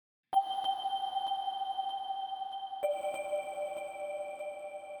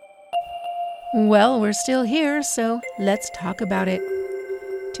Well, we're still here, so let's talk about it.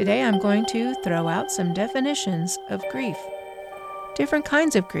 Today I'm going to throw out some definitions of grief, different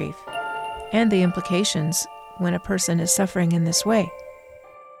kinds of grief, and the implications when a person is suffering in this way.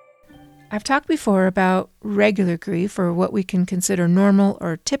 I've talked before about regular grief, or what we can consider normal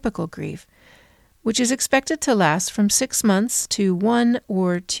or typical grief, which is expected to last from 6 months to 1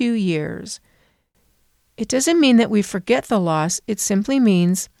 or 2 years. It doesn't mean that we forget the loss, it simply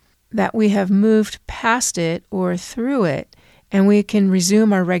means that we have moved past it or through it, and we can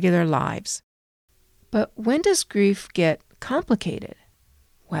resume our regular lives. But when does grief get complicated?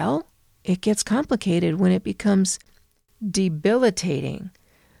 Well, it gets complicated when it becomes debilitating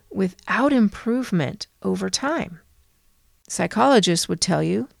without improvement over time. Psychologists would tell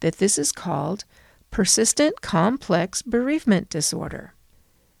you that this is called persistent complex bereavement disorder.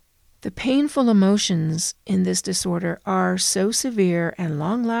 The painful emotions in this disorder are so severe and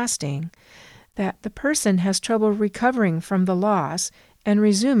long-lasting that the person has trouble recovering from the loss and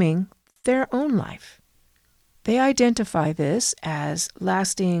resuming their own life. They identify this as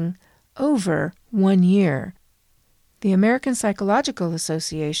lasting over 1 year. The American Psychological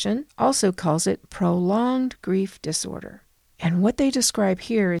Association also calls it prolonged grief disorder. And what they describe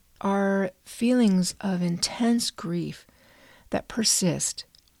here are feelings of intense grief that persist.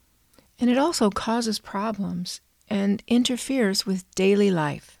 And it also causes problems and interferes with daily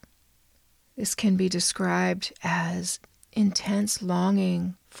life. This can be described as intense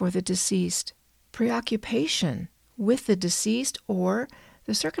longing for the deceased, preoccupation with the deceased or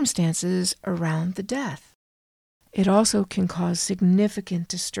the circumstances around the death. It also can cause significant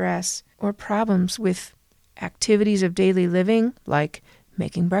distress or problems with activities of daily living like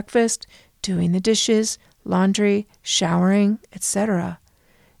making breakfast, doing the dishes, laundry, showering, etc.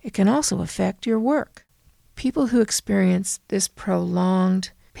 It can also affect your work. People who experience this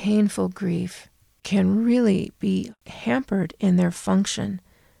prolonged, painful grief can really be hampered in their function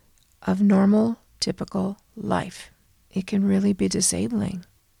of normal, typical life. It can really be disabling.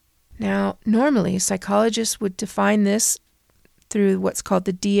 Now, normally, psychologists would define this through what's called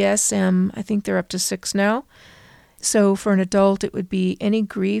the DSM. I think they're up to 6 now. So for an adult, it would be any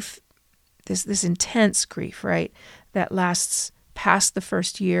grief, this intense grief, right, that lasts past the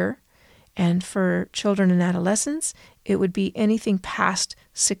first year. And for children and adolescents, it would be anything past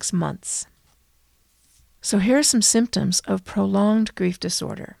 6 months. So here are some symptoms of prolonged grief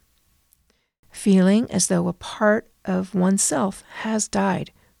disorder. Feeling as though a part of oneself has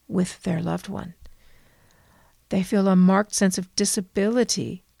died with their loved one. They feel a marked sense of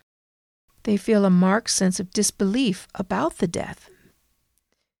disability. They feel a marked sense of disbelief about the death.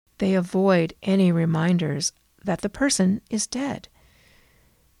 They avoid any reminders that the person is dead.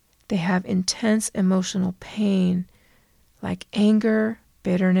 They have intense emotional pain, like anger,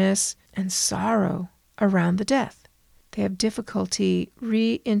 bitterness, and sorrow around the death. They have difficulty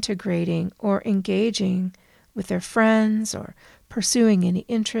reintegrating or engaging with their friends or pursuing any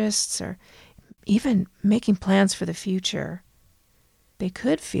interests or even making plans for the future. They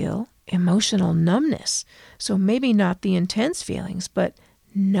could feel emotional numbness, so maybe not the intense feelings, but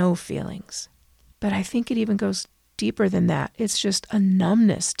no feelings. But I think it even goes deeper than that. It's just a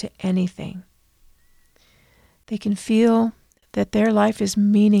numbness to anything. They can feel that their life is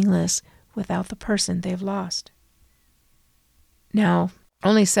meaningless without the person they've lost. Now,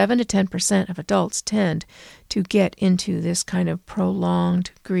 only 7 to 10% of adults tend to get into this kind of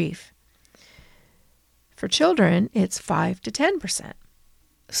prolonged grief. For children, it's 5 to 10%.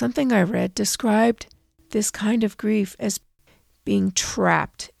 Something I read described this kind of grief as being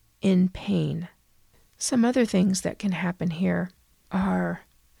trapped in pain. Some other things that can happen here are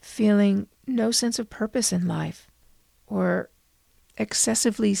feeling no sense of purpose in life, or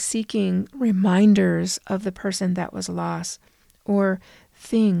excessively seeking reminders of the person that was lost, or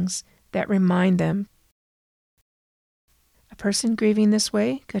things that remind them. A person grieving this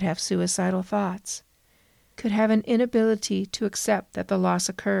way could have suicidal thoughts, could have an inability to accept that the loss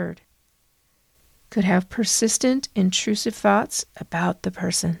occurred, could have persistent, intrusive thoughts about the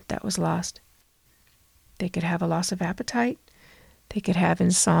person that was lost. They could have a loss of appetite. They could have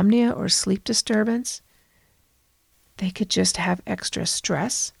insomnia or sleep disturbance. They could just have extra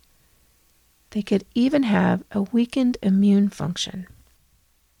stress. They could even have a weakened immune function.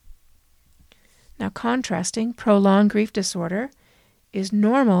 Now, contrasting prolonged grief disorder is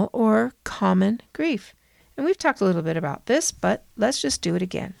normal or common grief. And we've talked a little bit about this, but let's just do it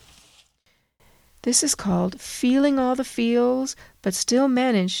again. This is called feeling all the feels, but still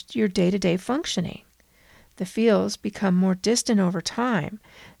manage your day-to-day functioning. The feels become more distant over time.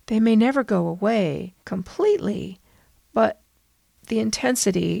 They may never go away completely, but the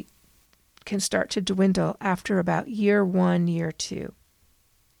intensity can start to dwindle after about year 1, year 2.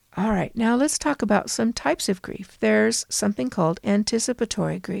 All right, now let's talk about some types of grief. There's something called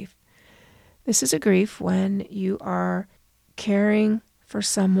anticipatory grief. This is a grief when you are caring for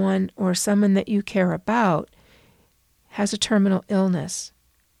someone or someone that you care about has a terminal illness.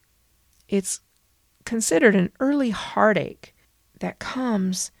 It's considered an early heartache that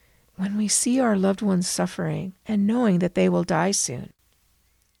comes when we see our loved ones suffering and knowing that they will die soon.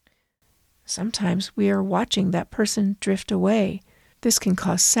 Sometimes we are watching that person drift away. This can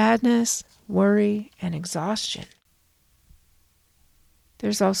cause sadness, worry, and exhaustion.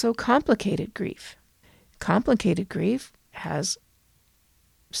 There's also complicated grief. Complicated grief has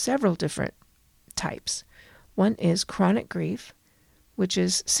several different types. One is chronic grief, which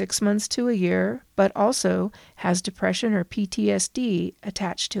is 6 months to a year, but also has depression or PTSD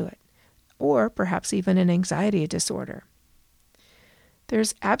attached to it, or perhaps even an anxiety disorder.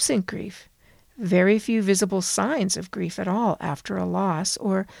 There's absent grief, very few visible signs of grief at all after a loss,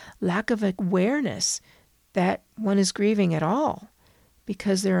 or lack of awareness that one is grieving at all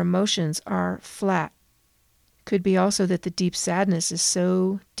because their emotions are flat. Could be also that the deep sadness is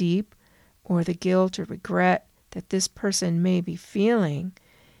so deep, or the guilt or regret that this person may be feeling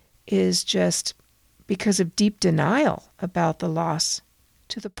is just because of deep denial about the loss,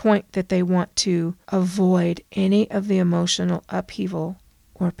 to the point that they want to avoid any of the emotional upheaval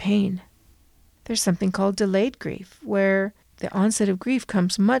or pain. There's something called delayed grief, where the onset of grief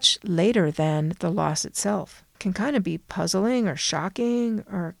comes much later than the loss itself. It can kind of be puzzling or shocking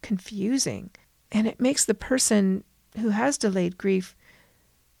or confusing, and it makes the person who has delayed grief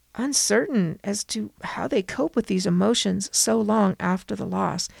uncertain as to how they cope with these emotions so long after the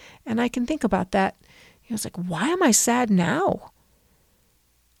loss. And I can think about that. It's like, why am I sad now?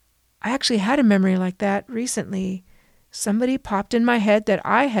 I actually had a memory like that recently. Somebody popped in my head that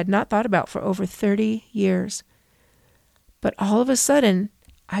I had not thought about for over 30 years. But all of a sudden,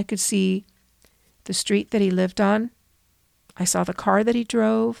 I could see the street that he lived on. I saw the car that he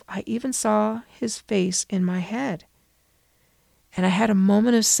drove. I even saw his face in my head. And I had a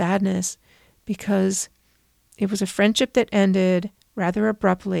moment of sadness because it was a friendship that ended rather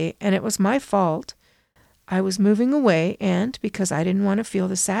abruptly, and it was my fault. I was moving away, and because I didn't want to feel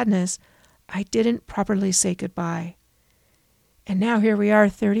the sadness, I didn't properly say goodbye. And now here we are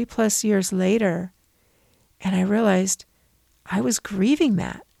 30 plus years later, and I realized I was grieving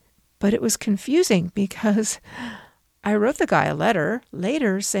that. But it was confusing because I wrote the guy a letter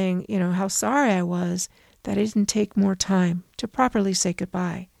later saying, how sorry I was that I didn't take more time to properly say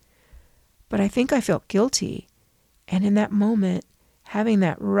goodbye. But I think I felt guilty. And in that moment, having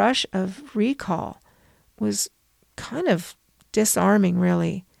that rush of recall was kind of disarming,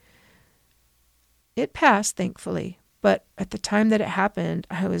 really. It passed, thankfully. But at the time that it happened,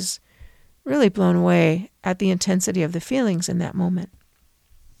 I was really blown away at the intensity of the feelings in that moment.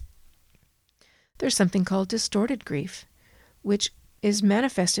 There's something called distorted grief, which is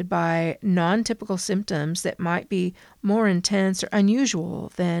manifested by non-typical symptoms that might be more intense or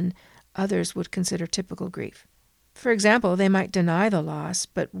unusual than others would consider typical grief. For example, they might deny the loss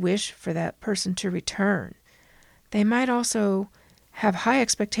but wish for that person to return. They might also have high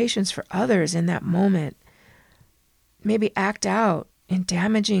expectations for others in that moment, maybe act out in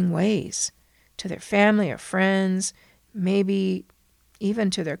damaging ways to their family or friends, maybe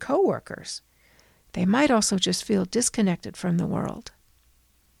even to their coworkers. They might also just feel disconnected from the world.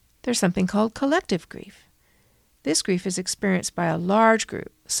 There's something called collective grief. This grief is experienced by a large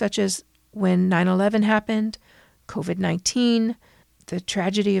group, such as when 9/11 happened, COVID-19, the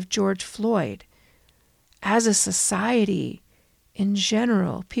tragedy of George Floyd. As a society, in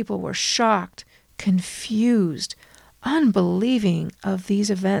general, people were shocked, confused, unbelieving of these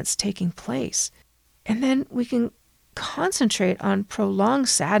events taking place. And then we can concentrate on prolonged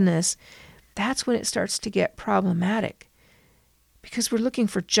sadness. That's when it starts to get problematic because we're looking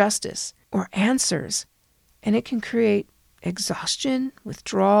for justice or answers, and it can create exhaustion,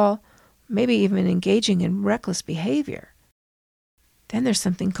 withdrawal, maybe even engaging in reckless behavior. Then there's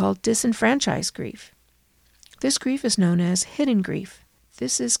something called disenfranchised grief. This grief is known as hidden grief.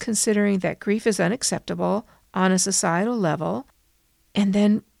 This is considering that grief is unacceptable on a societal level, and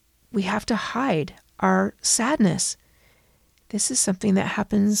then we have to hide our sadness. This is something that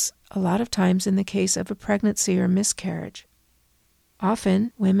happens a lot of times in the case of a pregnancy or miscarriage.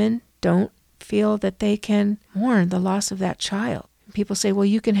 Often, women don't feel that they can mourn the loss of that child. People say, well,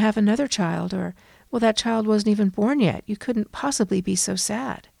 you can have another child, or, well, that child wasn't even born yet. You couldn't possibly be so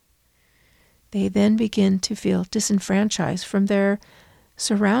sad. They then begin to feel disenfranchised from their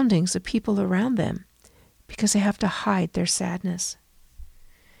surroundings, the people around them, because they have to hide their sadness.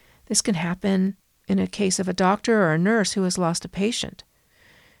 This can happen in a case of a doctor or a nurse who has lost a patient.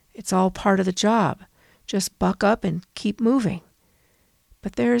 It's all part of the job. Just buck up and keep moving.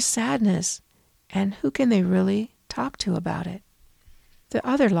 But there is sadness, and who can they really talk to about it? The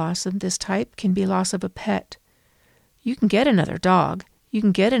other loss of this type can be loss of a pet. You can get another dog, you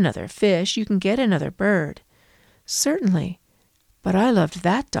can get another fish, you can get another bird. Certainly, but I loved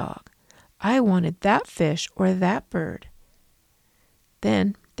that dog. I wanted that fish or that bird.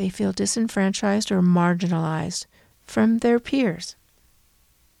 Then they feel disenfranchised or marginalized from their peers.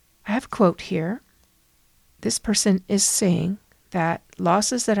 I have a quote here. This person is saying that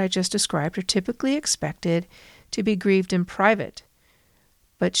losses that I just described are typically expected to be grieved in private.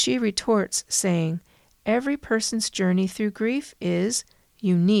 But she retorts saying, every person's journey through grief is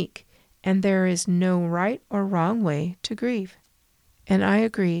unique, and there is no right or wrong way to grieve. And I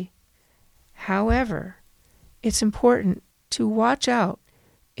agree. However, it's important to watch out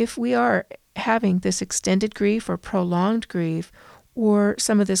if we are having this extended grief or prolonged grief or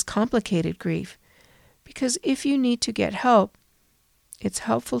some of this complicated grief. Because if you need to get help, it's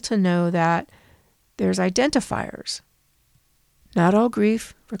helpful to know that there's identifiers. Not all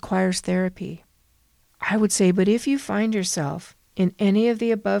grief requires therapy. I would say, but if you find yourself in any of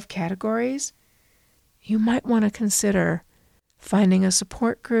the above categories, you might want to consider finding a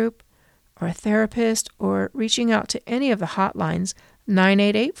support group or a therapist or reaching out to any of the hotlines.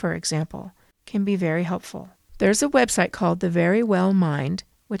 988, for example, can be very helpful. There's a website called The Very Well Mind,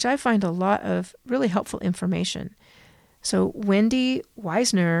 which I find a lot of really helpful information. So Wendy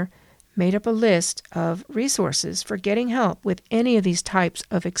Weisner made up a list of resources for getting help with any of these types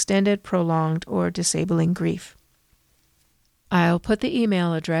of extended, prolonged, or disabling grief. I'll put the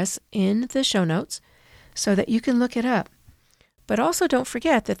email address in the show notes so that you can look it up. But also don't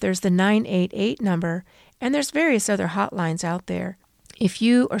forget that there's the 988 number, and there's various other hotlines out there if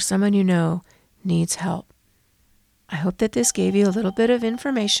you or someone you know needs help. I hope that this gave you a little bit of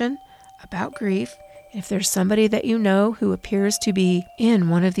information about grief. If there's somebody that you know who appears to be in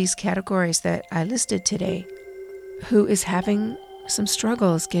one of these categories that I listed today, who is having some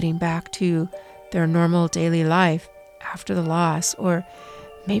struggles getting back to their normal daily life after the loss, or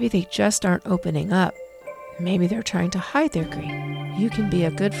maybe they just aren't opening up, maybe they're trying to hide their grief, you can be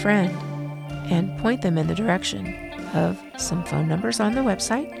a good friend and point them in the direction of some phone numbers on the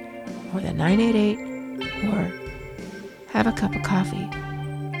website or the 988, or have a cup of coffee,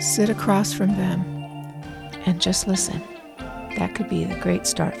 sit across from them, and just listen. That could be the great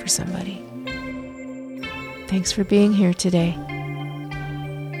start for somebody. Thanks for being here today.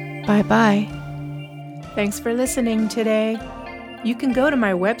 Bye-bye. Thanks for listening today. You can go to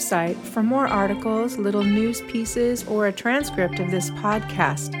my website for more articles, little news pieces, or a transcript of this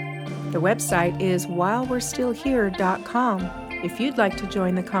podcast. The website is whilewe'restillhere.com. If you'd like to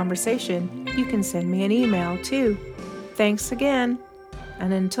join the conversation, you can send me an email too. Thanks again,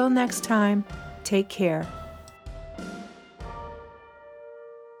 and until next time, take care.